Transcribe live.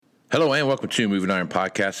Hello and welcome to Moving Iron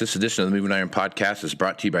Podcast. This edition of the Moving Iron Podcast is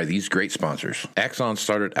brought to you by these great sponsors. Axon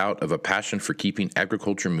started out of a passion for keeping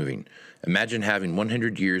agriculture moving. Imagine having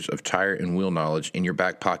 100 years of tire and wheel knowledge in your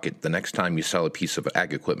back pocket the next time you sell a piece of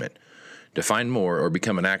ag equipment. To find more or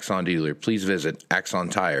become an Axon dealer, please visit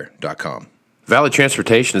axontire.com. Valley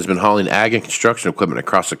Transportation has been hauling ag and construction equipment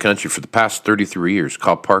across the country for the past 33 years.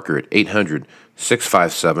 Call Parker at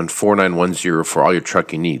 800-657-4910 for all your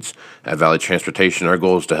trucking needs. At Valley Transportation, our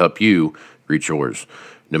goal is to help you reach yours.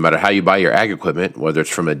 No matter how you buy your ag equipment, whether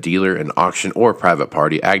it's from a dealer, an auction, or a private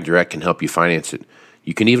party, AgDirect can help you finance it.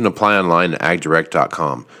 You can even apply online at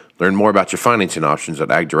agdirect.com. Learn more about your financing options at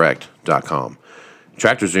agdirect.com.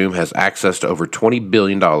 TractorZoom has access to over $20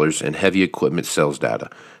 billion in heavy equipment sales data.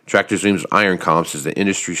 TractorZoom's Iron Comps is the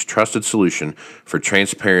industry's trusted solution for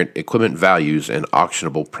transparent equipment values and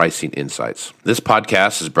auctionable pricing insights. This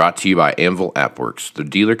podcast is brought to you by Anvil AppWorks. The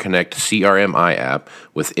Dealer Connect CRMI app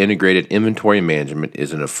with integrated inventory management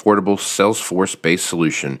is an affordable Salesforce-based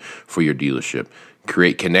solution for your dealership.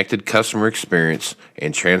 Create connected customer experience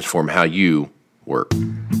and transform how you work.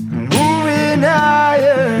 Moving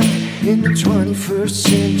higher in the 21st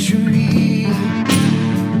century.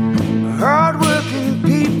 Hard-working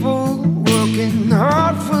people working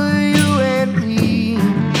hard for you and me.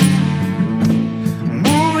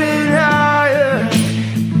 Moving higher,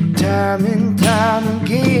 time and time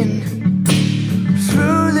again.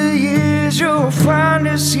 Through the years you'll find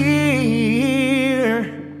us here.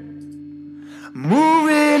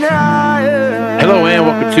 Moving higher. Hello and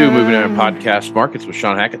welcome to Moving Iron Podcast Markets with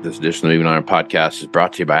Shawn Hackett. This edition of the Moving Iron Podcast is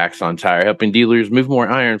brought to you by Axon Tire, helping dealers move more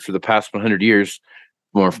iron for the past 100 years.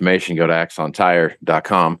 For more information, go to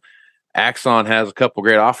axontire.com. Axon has a couple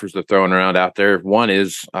great offers they're throwing around out there. One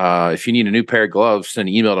is if you need a new pair of gloves, send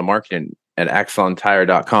an email to marketing at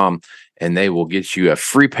axontire.com and they will get you a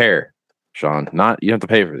free pair, Shawn. You don't have to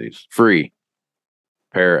pay for these. Free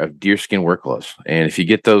pair of deerskin work gloves. And if you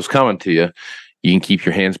get those coming to you, you can keep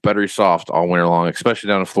your hands buttery soft all winter long, especially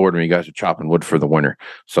down in Florida when you guys are chopping wood for the winter.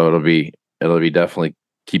 So it'll be definitely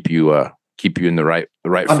keep you in the right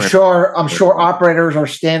I'm sure operators are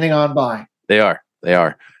standing on by. They are.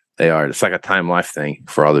 It's like a time life thing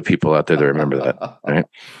for all the people out there that remember that. Right.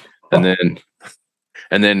 And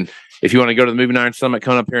then if you want to go to the Moving Iron Summit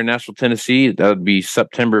coming up here in Nashville, Tennessee, that would be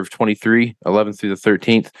September of 23, 11th through the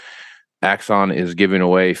 13th. Axon is giving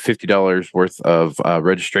away $50 worth of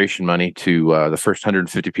registration money to the first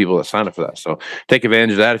 150 people that sign up for that. So take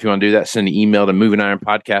advantage of that. If you want to do that, send an email to Moving Iron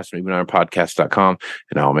Podcast, movingironpodcast.com,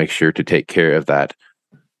 and I'll make sure to take care of that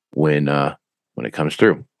when it comes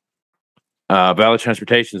through. Valley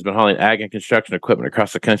Transportation has been hauling ag and construction equipment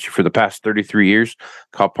across the country for the past 33 years.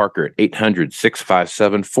 Call Parker at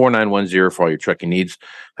 800-657-4910 for all your trucking needs.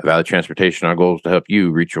 At Valley Transportation, our goal is to help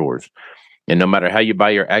you reach yours. And no matter how you buy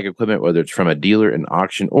your ag equipment, whether it's from a dealer, an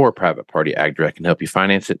auction, or a private party, AgDirect can help you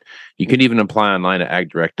finance it. You can even apply online at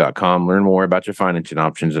agdirect.com. Learn more about your financing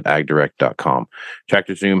options at agdirect.com.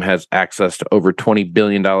 TractorZoom has access to over $20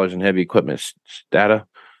 billion in heavy equipment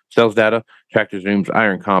sales data. TractorZoom's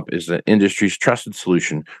Iron Comp is the industry's trusted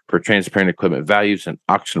solution for transparent equipment values and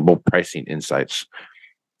auctionable pricing insights.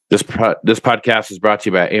 This podcast is brought to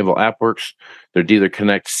you by Anvil AppWorks. Their Dealer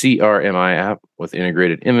Connect CRMI app with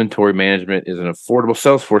integrated inventory management is an affordable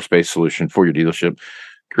Salesforce-based solution for your dealership.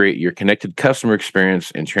 Create your connected customer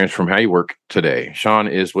experience and transform how you work today. Shawn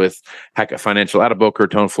is with Hackett Financial out of Boca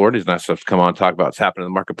Raton, Florida. He's nice enough to come on and talk about what's happening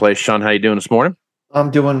in the marketplace. Shawn, how you doing this morning?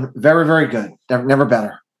 I'm doing very, very good. Never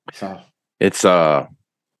better. So it's you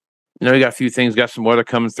got a few things. Got some weather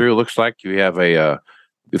coming through. It looks like we have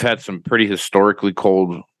we've had some pretty historically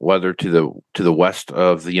cold weather to the west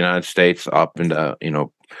of the United States, up into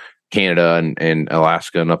Canada and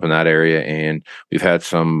Alaska and up in that area, and we've had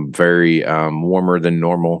some very warmer than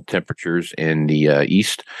normal temperatures in the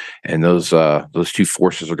east, and those two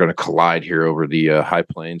forces are going to collide here over the high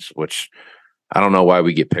plains, which I don't know why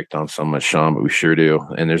we get picked on so much, Shawn, but we sure do.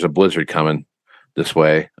 And there's a blizzard coming this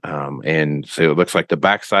way, and so it looks like the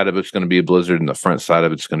backside of it's going to be a blizzard, and the front side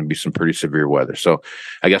of it's going to be some pretty severe weather. So,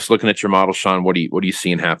 I guess looking at your model, Shawn, what are you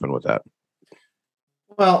seeing happen with that?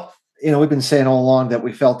 Well, we've been saying all along that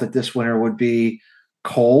we felt that this winter would be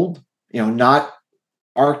cold. Not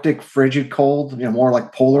Arctic frigid cold. More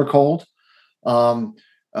like polar cold.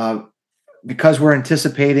 Because we're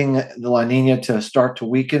anticipating the La Nina to start to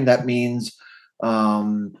weaken, that means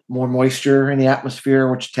more moisture in the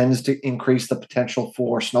atmosphere, which tends to increase the potential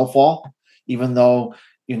for snowfall, even though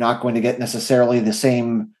you're not going to get necessarily the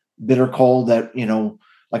same bitter cold that,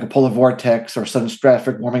 like a polar vortex or sudden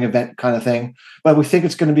stratospheric warming event kind of thing. But we think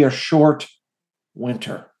it's going to be a short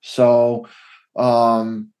winter. So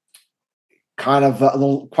kind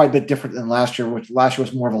of quite a bit different than last year, which last year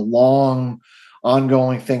was more of a long,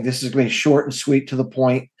 ongoing thing. This is going to be short and sweet to the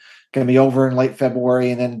point. Going to be over in late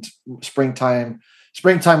February, and then springtime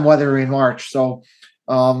weather in March. So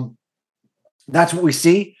that's what we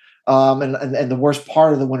see. And the worst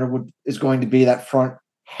part of the winter is going to be that front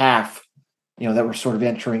half, that we're sort of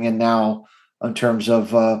entering in now in terms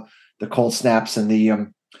of the cold snaps and the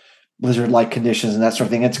blizzard-like conditions and that sort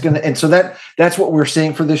of thing. So that's what we're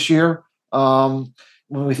seeing for this year. When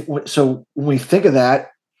we think of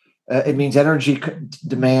that, it means energy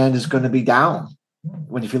demand is going to be down.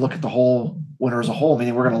 If you look at the whole winter as a whole,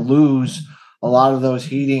 meaning we're going to lose a lot of those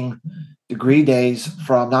heating degree days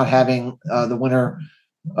from not having the winter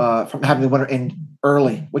in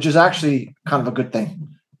early, which is actually kind of a good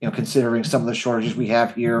thing, considering some of the shortages we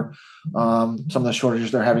have here, some of the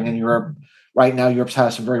shortages they're having in Europe right now. Europe's had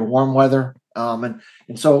some very warm weather, and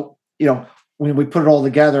so when we put it all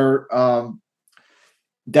together,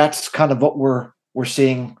 that's kind of what we're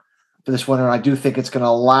seeing for this winter. And I do think it's going to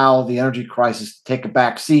allow the energy crisis to take a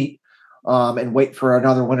back seat and wait for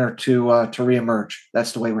another winter to reemerge.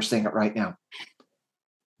 That's the way we're seeing it right now.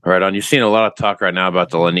 Right on. You're seeing a lot of talk right now about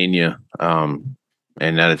the La Nina and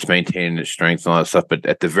that it's maintaining its strength and all that stuff. But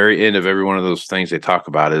at the very end of every one of those things they talk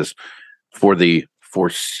about is for the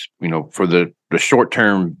short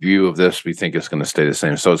term view of this, we think it's going to stay the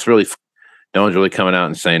same. So it's really, no one's really coming out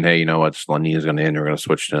and saying, hey, what, La Nina is going to end, we're going to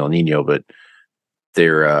switch to El Nino. But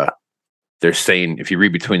they're saying, if you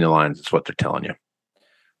read between the lines, it's what they're telling you.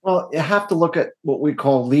 Well, you have to look at what we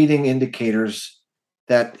call leading indicators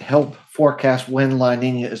that help forecast when La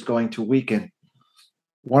Nina is going to weaken.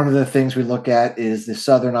 One of the things we look at is the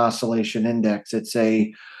Southern Oscillation Index. It's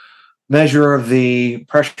a measure of the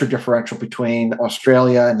pressure differential between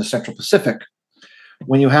Australia and the Central Pacific.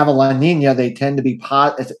 When you have a La Nina, they tend to be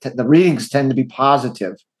the readings tend to be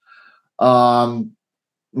positive,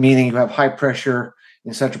 meaning you have high pressure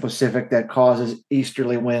in Central Pacific that causes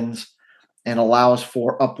easterly winds and allows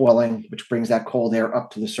for upwelling, which brings that cold air up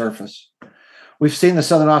to the surface. We've seen the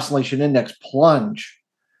Southern Oscillation Index plunge.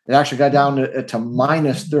 It actually got down to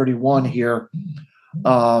minus 31 here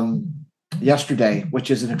yesterday, which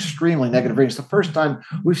is an extremely negative reading. It's the first time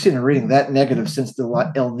we've seen a reading that negative since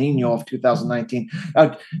the El Nino of 2019.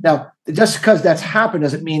 Now, just because that's happened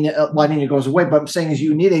doesn't mean La Nina goes away, but I'm saying is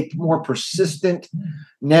you need a more persistent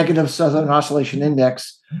negative Southern Oscillation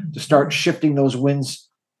Index to start shifting those winds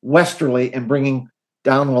westerly and bringing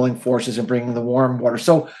downwelling forces and bringing the warm water.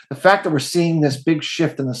 So the fact that we're seeing this big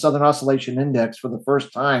shift in the Southern Oscillation Index for the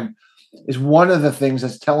first time is one of the things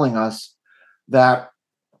that's telling us that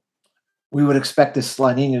we would expect this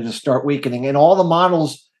La Nina to start weakening. And all the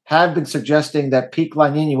models have been suggesting that peak La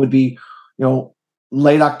Nina would be,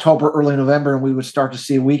 late October, early November, and we would start to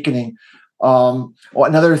see weakening.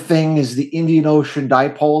 Another thing is the Indian Ocean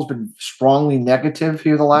dipole has been strongly negative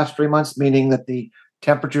here the last 3 months, meaning that the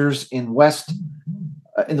temperatures in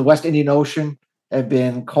the West Indian Ocean have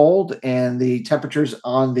been cold, and the temperatures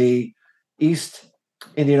on the East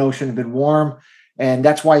Indian Ocean have been warm. And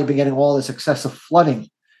that's why you've been getting all this excessive flooding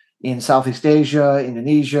in Southeast Asia,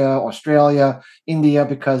 Indonesia, Australia, India,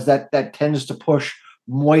 because that tends to push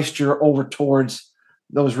moisture over towards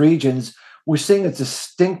those regions. We're seeing a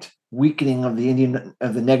distinct weakening of the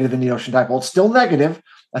negative Indian Ocean dipole. It's still negative.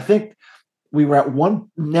 I think we were at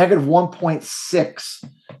negative 1.6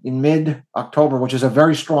 in mid-October, which is a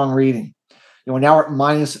very strong reading. Now we're at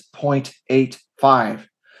minus 0.85.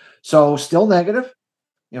 So still negative,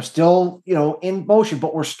 still, in motion,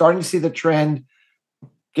 but we're starting to see the trend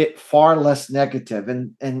get far less negative.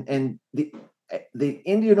 And the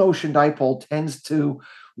Indian Ocean dipole tends to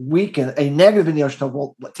weaken. A negative Indian Ocean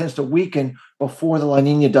dipole tends to weaken before the La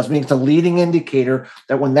Nina does, meaning it's a leading indicator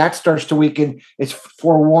that when that starts to weaken, it's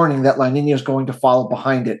forewarning that La Nina is going to follow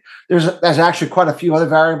behind it. There's actually quite a few other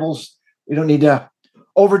variables. We don't need to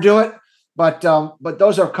overdo it, but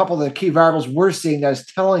those are a couple of the key variables we're seeing that is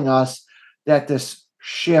telling us that this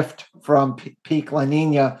shift from peak La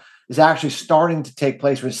Nina is actually starting to take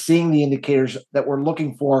place. We're seeing the indicators that we're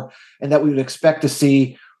looking for and that we would expect to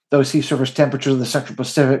see those sea surface temperatures in the Central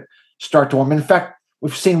Pacific start to warm. In fact,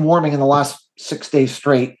 we've seen warming in the last 6 days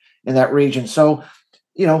straight in that region. So,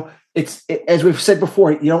 as we've said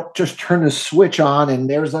before, you don't just turn the switch on and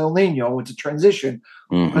there's El Nino. It's a transition.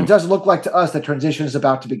 Mm-hmm. It does look like to us that transition is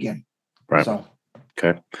about to begin. Right. So,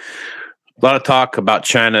 okay. A lot of talk about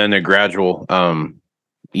China and their gradual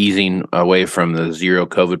easing away from the zero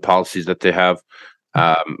COVID policies that they have.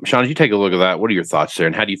 Shawn, as you take a look at that, what are your thoughts there?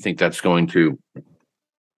 And how do you think that's going to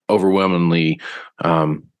overwhelmingly, I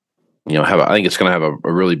think it's going to have a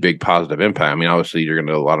really big positive impact. I mean, obviously you're going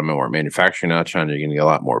to do a lot of more manufacturing out of China. You're going to get a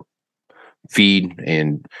lot more feed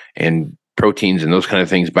and proteins and those kind of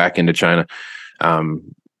things back into China.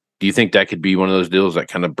 Do you think that could be one of those deals that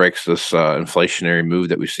kind of breaks this inflationary move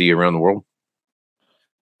that we see around the world?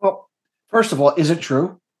 Well, first of all, is it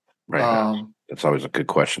true? Right. That's always a good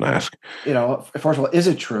question to ask. First of all, is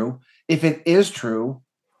it true? If it is true,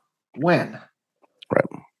 when? Right.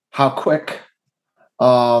 How quick?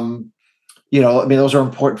 Those are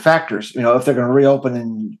important factors. If they're going to reopen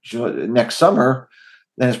in next summer,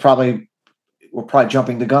 then we're probably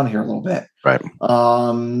jumping the gun here a little bit. Right.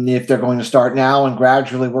 If they're going to start now and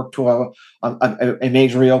gradually work to a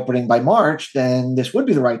major reopening by March, then this would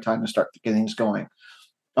be the right time to start getting things going.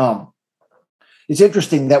 It's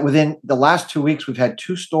interesting that within the last 2 weeks, we've had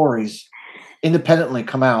 2 stories independently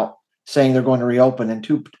come out saying they're going to reopen,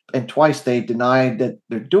 and twice they denied that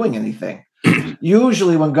they're doing anything.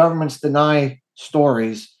 Usually when governments deny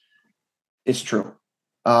stories, it's true.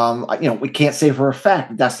 We can't say for a fact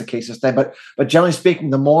that that's the case this time, but generally speaking,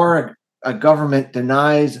 the more a government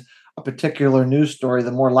denies a particular news story,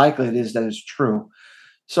 the more likely it is that it's true.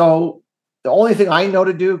 So the only thing I know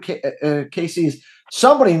to do, Casey, is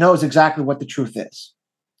somebody knows exactly what the truth is.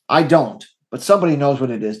 I don't, but somebody knows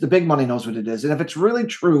what it is. The big money knows what it is. And if it's really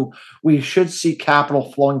true, we should see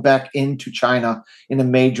capital flowing back into China in a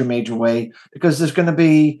major, major way, because there's going to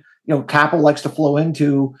be, capital likes to flow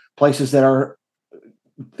into places that are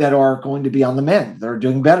going to be on the mend, that are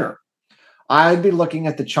doing better. I'd be looking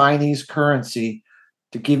at the Chinese currency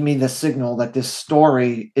to give me the signal that this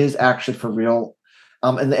story is actually for real.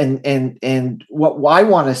 And what I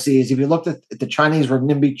want to see is, if you looked at the Chinese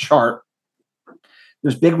renminbi chart,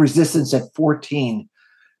 there's big resistance at 14.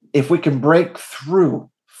 If we can break through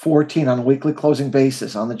 14 on a weekly closing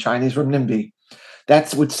basis on the Chinese renminbi,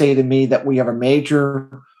 that would say to me that we have a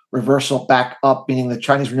major reversal back up, meaning the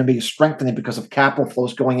Chinese renminbi is strengthening because of capital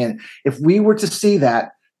flows going in. If we were to see that,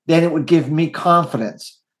 then it would give me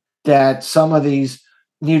confidence that some of these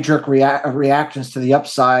knee-jerk reactions to the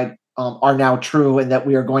upside are now true, and that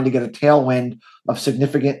we are going to get a tailwind of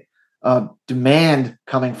significant demand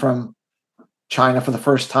coming from China for the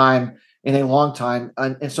first time in a long time.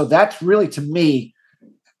 And so that's really, to me,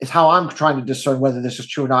 is how I'm trying to discern whether this is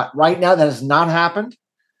true or not. Right now, that has not happened.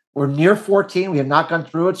 We're near 14. We have not gone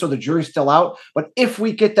through it, so the jury's still out. But if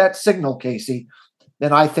we get that signal, Casey,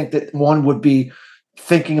 then I think that one would be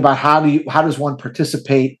thinking about how does one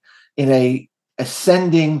participate in a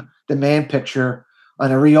ascending demand picture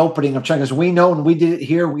on a reopening of China. Because we know, and we did it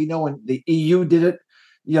here, we know when the EU did it,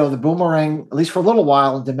 the boomerang, at least for a little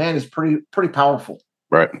while, and demand is pretty powerful.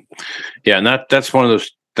 Right. Yeah, and that's one of those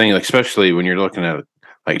things, especially when you're looking at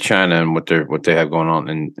like China and what they have going on,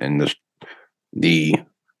 and the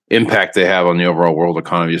impact they have on the overall world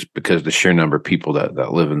economy, just because the sheer number of people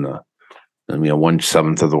that live in the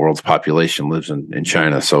 1/7 of the world's population lives in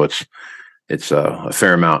China. So it's a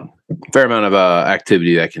fair amount of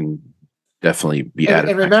activity that can definitely be added.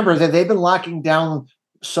 And remember that they've been locking down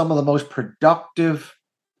some of the most productive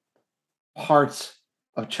parts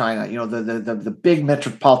of China, the big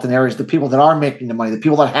metropolitan areas, the people that are making the money, the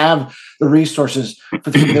people that have the resources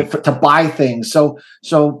to buy things. So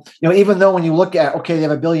even though when you look at, okay, they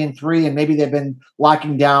have 1.3 billion, and maybe they've been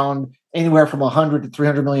locking down anywhere from 100 to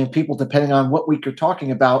 300 million people, depending on what week you're talking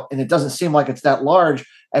about, and it doesn't seem like it's that large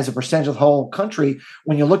as a percentage of the whole country.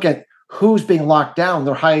 When you look at who's being locked down,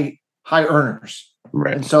 they're high earners,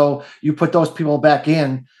 right? And so you put those people back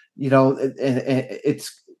in,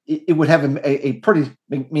 it would have a pretty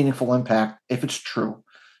meaningful impact if it's true.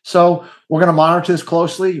 So we're going to monitor this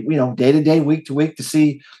closely, day to day, week to week, to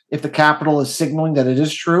see if the capital is signaling that it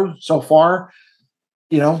is true. So far,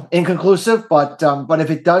 inconclusive, but if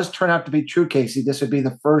it does turn out to be true, Casey, this would be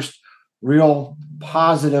the first real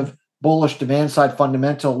positive bullish demand side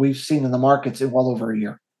fundamental we've seen in the markets in well over a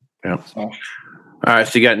year. Yeah. So. All right.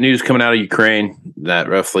 So you got news coming out of Ukraine that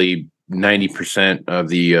roughly 90% of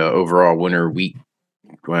the overall winter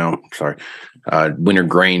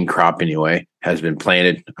grain crop anyway has been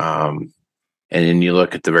planted. And then you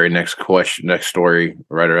look at the very next story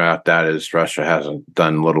right about that is Russia hasn't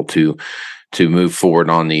done little to move forward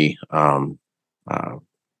on the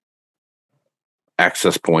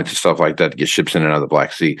access points and stuff like that to get ships in and out of the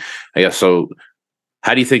Black Sea. I guess so.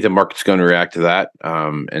 How do you think the market's going to react to that?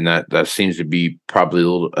 And that seems to be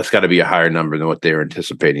probably it's got to be a higher number than what they were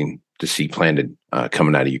anticipating to see planted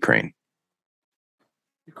coming out of Ukraine.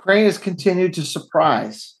 Ukraine has continued to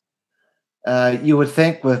surprise. You would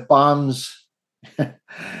think with bombs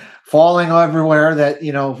falling everywhere that,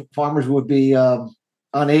 farmers would be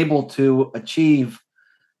unable to achieve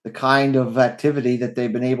the kind of activity that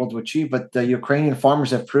they've been able to achieve. But the Ukrainian farmers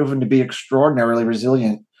have proven to be extraordinarily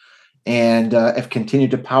resilient. and have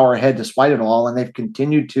continued to power ahead despite it all, and they've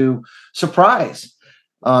continued to surprise.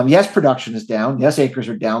 Yes, production is down. Yes, acres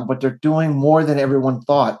are down, but they're doing more than everyone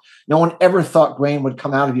thought. No one ever thought grain would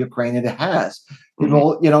come out of Ukraine, and it has.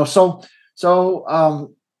 People,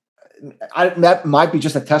 that might be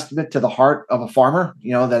just a testament to the heart of a farmer.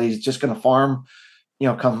 That he's just going to farm,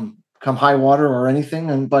 come high water or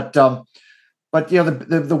anything. But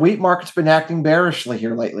the wheat market's been acting bearishly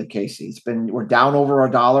here lately, Casey. We're down over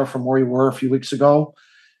 $1 from where we were a few weeks ago.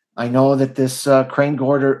 I know that this grain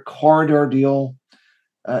corridor deal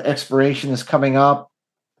expiration is coming up.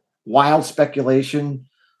 Wild speculation.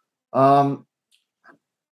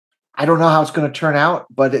 I don't know how it's going to turn out,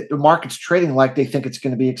 but the market's trading like they think it's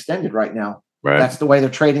going to be extended right now. Right. That's the way they're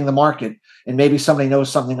trading the market. And maybe somebody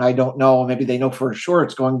knows something I don't know. Maybe they know for sure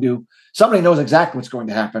it's going to. Somebody knows exactly what's going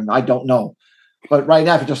to happen. I don't know. But right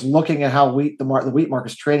now, if you're just looking at how the wheat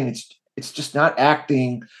market's trading, it's just not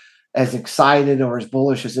acting as excited or as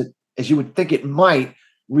bullish as you would think it might,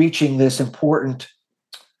 reaching this important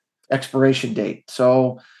expiration date.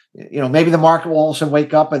 So, maybe the market will also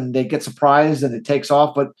wake up and they get surprised and it takes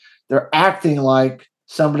off, but they're acting like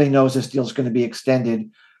somebody knows this deal is going to be extended.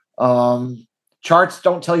 Charts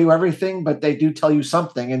don't tell you everything, but they do tell you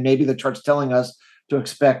something. And maybe the chart's telling us to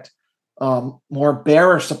expect more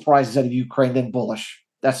bearish surprises out of Ukraine than bullish.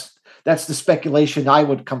 That's the speculation I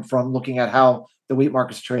would come from looking at how the wheat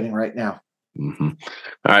market's trading right now. Mm-hmm. All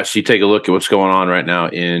right, so you take a look at what's going on right now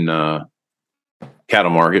in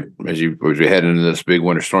cattle market as we head into this big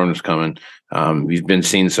winter storm that's coming. We've been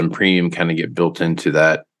seeing some premium kind of get built into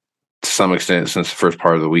that to some extent since the first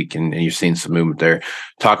part of the week, and you've seen some movement there.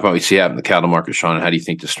 Talk about what you see out in the cattle market, Shawn, and how do you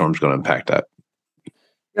think the storm's going to impact that?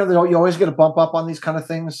 You always get a bump up on these kind of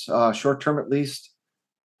things, short term at least.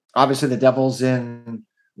 Obviously, the devil's in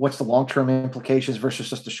what's the long term implications versus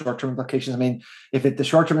just the short term implications. I mean, if the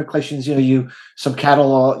short term implications, some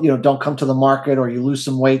cattle, don't come to the market or you lose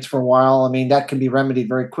some weights for a while. I mean, that can be remedied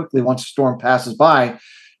very quickly once the storm passes by.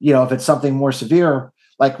 If it's something more severe,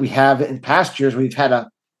 like we have in past years, we've had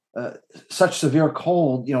such severe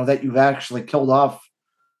cold, that you've actually killed off,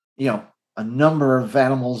 a number of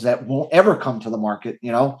animals that won't ever come to the market,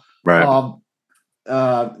 Right.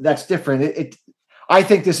 That's different. I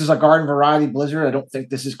think this is a garden variety blizzard. I don't think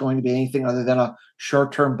this is going to be anything other than a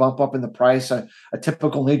short-term bump up in the price, a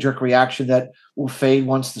typical knee-jerk reaction that will fade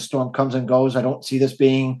once the storm comes and goes. I don't see this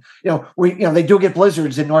being, they do get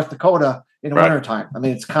blizzards in North Dakota in the wintertime. I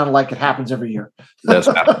mean, it's kind of like it happens every year. That's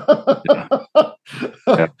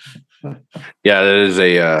yeah, that is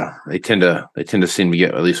they tend to seem to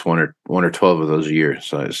get at least one or 12 of those a year.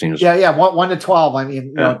 So it seems. Yeah, 1 to 12. I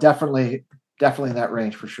mean, definitely in that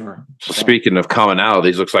range for sure. So speaking of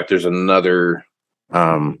commonalities, looks like there's another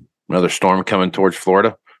storm coming towards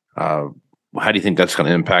Florida. How do you think that's going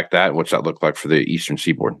to impact that? What's that look like for the eastern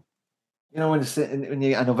seaboard? When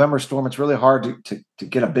a November storm, it's really hard to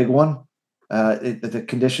get a big one. The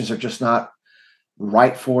conditions are just not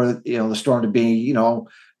right for the storm to be.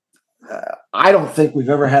 I don't think we've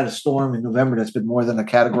ever had a storm in November that's been more than a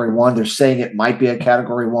Category 1. They're saying it might be a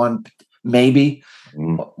Category 1, maybe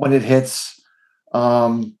when it hits.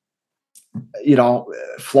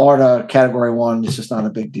 Florida Category 1 is just not a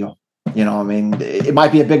big deal. I mean, it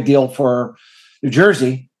might be a big deal for New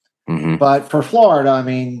Jersey, but for Florida, I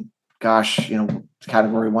mean, gosh,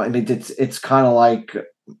 Category 1. I mean, it's kind of like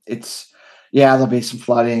there'll be some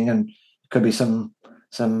flooding and could be some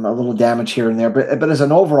a little damage here and there, but as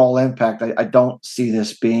an overall impact, I don't see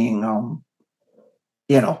this being,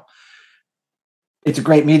 it's a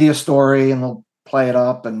great media story and they'll play it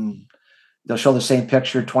up and they'll show the same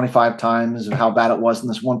picture 25 times of how bad it was in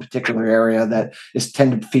this one particular area that is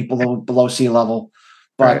 10 feet below sea level.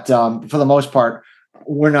 But for the most part,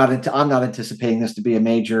 I'm not anticipating this to be a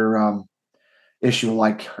major issue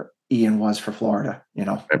like Ian was for Florida.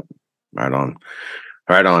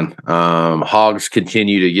 Right on. Hogs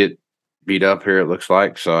continue to get beat up here, it looks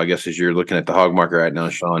like. So I guess as you're looking at the hog market right now,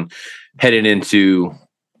 Shawn, heading into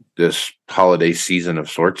this holiday season of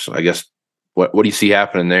sorts, I guess what do you see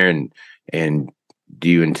happening there, and do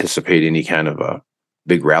you anticipate any kind of a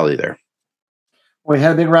big rally there? We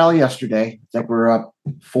had a big rally yesterday. I think we're up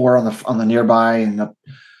 4 on the nearby and up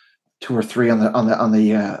 2 or 3 on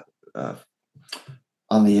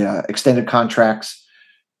the extended contracts.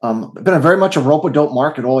 Been very much a rope-a-dope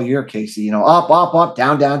market all year, Casey. Up,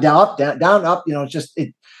 down, up, down, up. It's just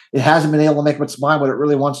it hasn't been able to make its mind what it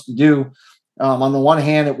really wants to do. On the one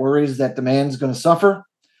hand, it worries that demand is going to suffer,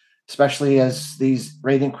 especially as these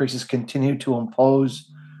rate increases continue to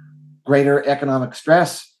impose greater economic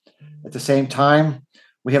stress. At the same time,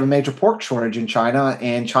 we have a major pork shortage in China,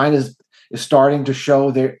 and China's is starting to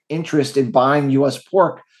show their interest in buying U.S.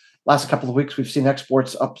 pork. Last couple of weeks, we've seen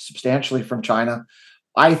exports up substantially from China.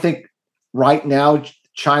 I think right now,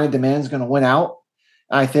 China demand is going to win out.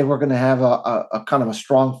 I think we're going to have a kind of a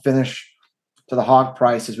strong finish to the hog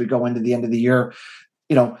price as we go into the end of the year.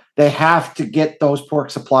 They have to get those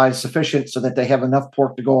pork supplies sufficient so that they have enough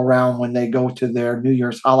pork to go around when they go to their New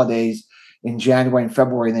Year's holidays in January and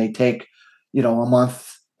February, and they take, a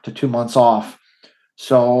month to 2 months off.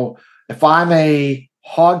 So if I'm a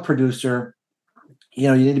hog producer,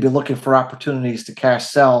 you need to be looking for opportunities to cash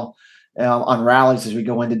sell on rallies as we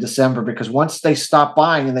go into December, because once they stop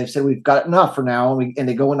buying and they've said we've got enough for now, and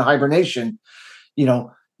they go into hibernation,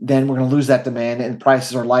 then we're going to lose that demand and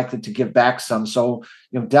prices are likely to give back some. So,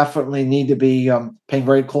 definitely need to be paying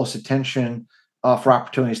very close attention for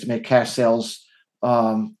opportunities to make cash sales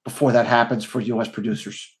before that happens for U.S.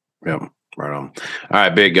 producers. Yep. Right on. All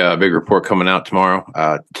right, big report coming out tomorrow.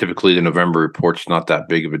 Typically, the November report's not that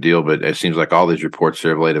big of a deal, but it seems like all these reports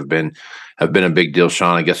here of late have been a big deal.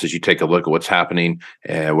 Shawn, I guess as you take a look at what's happening,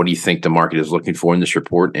 what do you think the market is looking for in this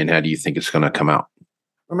report, and how do you think it's going to come out?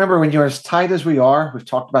 Remember, when you're as tight as we are, we've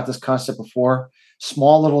talked about this concept before.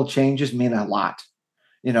 Small little changes mean a lot.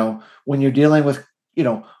 When you're dealing with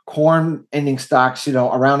corn ending stocks,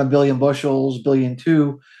 around 1 billion bushels, 1.2 billion,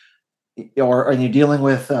 and you're dealing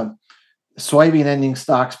with soybean ending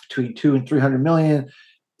stocks between 2 and 300 million.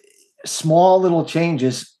 Small little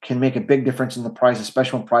changes can make a big difference in the price,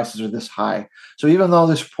 especially when prices are this high. So even though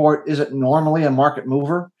this report isn't normally a market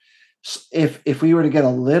mover, if we were to get a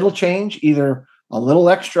little change, either a little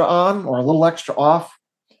extra on or a little extra off,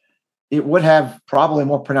 it would have probably a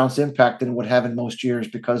more pronounced impact than it would have in most years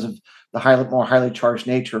because of the more highly charged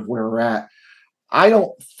nature of where we're at. I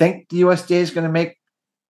don't think the USDA is going to make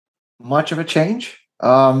much of a change.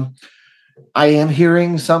 I am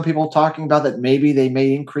hearing some people talking about that maybe they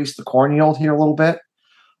may increase the corn yield here a little bit.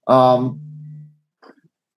 And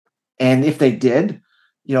if they did,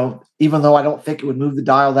 even though I don't think it would move the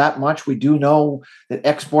dial that much, we do know that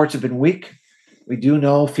exports have been weak. We do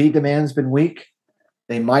know feed demand's been weak.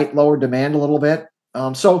 They might lower demand a little bit.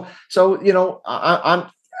 So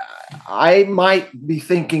I might be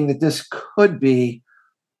thinking that this could be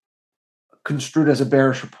construed as a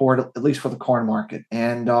bearish report, at least for the corn market.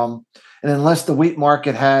 And unless the wheat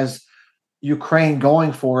market has Ukraine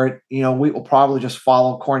going for it, wheat will probably just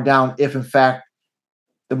follow corn down if, in fact,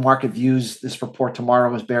 the market views this report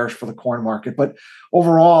tomorrow as bearish for the corn market. But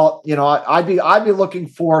overall, I'd be looking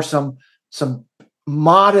for some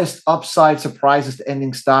modest upside surprises to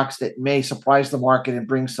ending stocks that may surprise the market and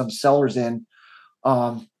bring some sellers in,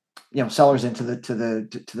 into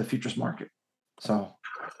the futures market. So.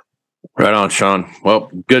 Right on, Shawn. Well,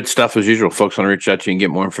 good stuff as usual. Folks want to reach out to you and get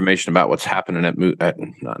more information about what's happening if you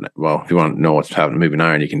want to know what's happening at Moving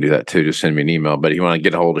Iron, you can do that too. Just send me an email. But if you want to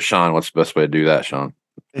get a hold of Shawn, what's the best way to do that, Shawn?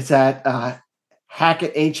 It's at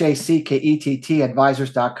Hackett, Hackett,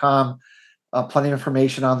 advisors.com. Plenty of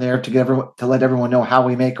information on there to let everyone know how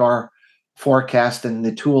we make our forecast and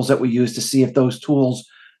the tools that we use to see if those tools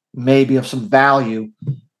may be of some value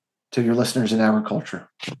to your listeners in agriculture.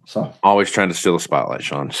 So always trying to steal the spotlight,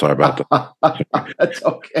 Shawn. Sorry about that. That's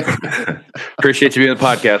okay. Appreciate you being on the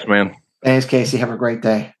podcast, man. Thanks, Casey. Have a great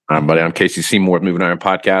day. All right, buddy. I'm Casey Seymour with Moving Iron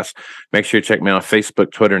Podcast. Make sure you check me out on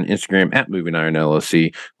Facebook, Twitter, and Instagram at Moving Iron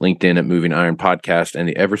LLC, LinkedIn at Moving Iron Podcast, and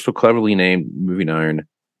the ever so cleverly named Moving Iron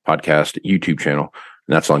Podcast YouTube channel.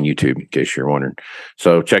 And that's on YouTube, in case you're wondering.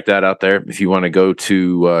 So check that out there. If you want to go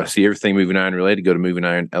to see everything Moving Iron related, go to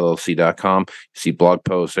movingironllc.com. See blog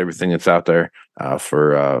posts, everything that's out there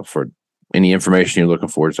for any information you're looking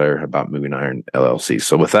for is there about Moving Iron LLC.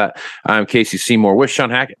 So with that, I'm Casey Seymour with Shawn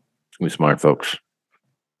Hackett. We smart folks.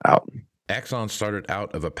 Out. Axon started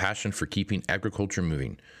out of a passion for keeping agriculture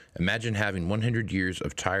moving. Imagine having 100 years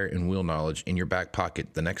of tire and wheel knowledge in your back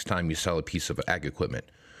pocket the next time you sell a piece of ag equipment.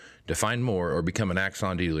 To find more or become an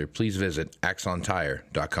Axon dealer, please visit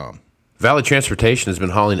axontire.com. Valley Transportation has been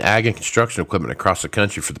hauling ag and construction equipment across the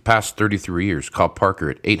country for the past 33 years. Call Parker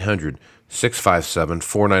at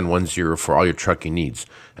 800-657-4910 for all your trucking needs.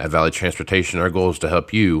 At Valley Transportation, our goal is to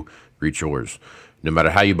help you reach yours. No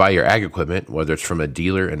matter how you buy your ag equipment, whether it's from a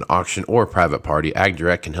dealer, an auction, or a private party,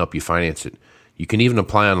 AgDirect can help you finance it. You can even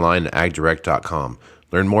apply online at agdirect.com.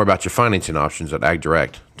 Learn more about your financing options at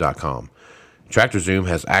agdirect.com. TractorZoom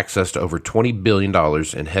has access to over $20 billion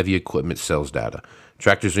in heavy equipment sales data.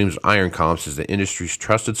 TractorZoom's Iron Comps is the industry's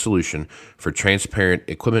trusted solution for transparent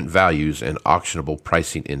equipment values and auctionable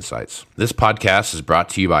pricing insights. This podcast is brought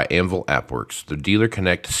to you by Anvil AppWorks. The Dealer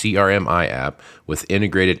Connect CRMI app with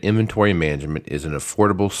integrated inventory management is an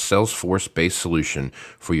affordable Salesforce-based solution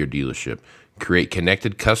for your dealership. create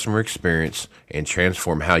connected customer experience, and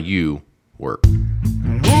transform how you work.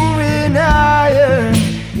 Moving higher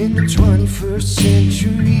in the 21st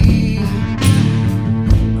century.